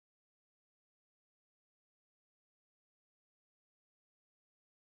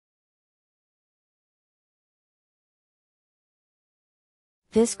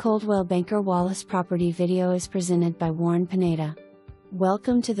This Coldwell Banker Wallace property video is presented by Warren Pineda.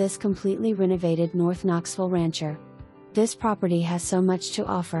 Welcome to this completely renovated North Knoxville Rancher. This property has so much to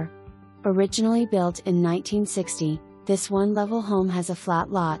offer. Originally built in 1960, this one-level home has a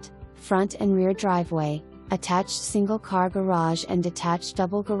flat lot, front and rear driveway, attached single-car garage and detached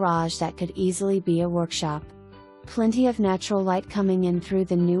double garage that could easily be a workshop. Plenty of natural light coming in through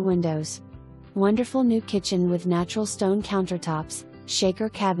the new windows. Wonderful new kitchen with natural stone countertops, shaker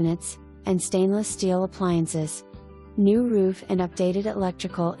cabinets, and stainless steel appliances. New roof and updated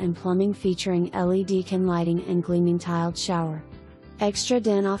electrical and plumbing featuring LED can lighting and gleaming tiled shower. Extra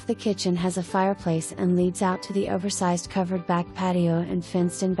den off the kitchen has a fireplace and leads out to the oversized covered back patio and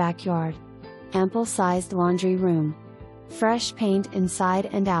fenced-in backyard. Ample sized laundry room. Fresh paint inside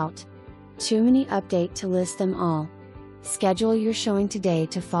and out. Too many update to list them all. Schedule your showing today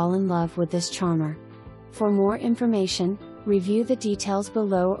to fall in love with this charmer. For more information, review the details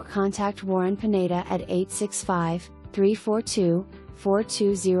below or contact Warren Pineda at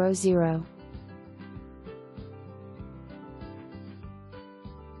 865-342-4200.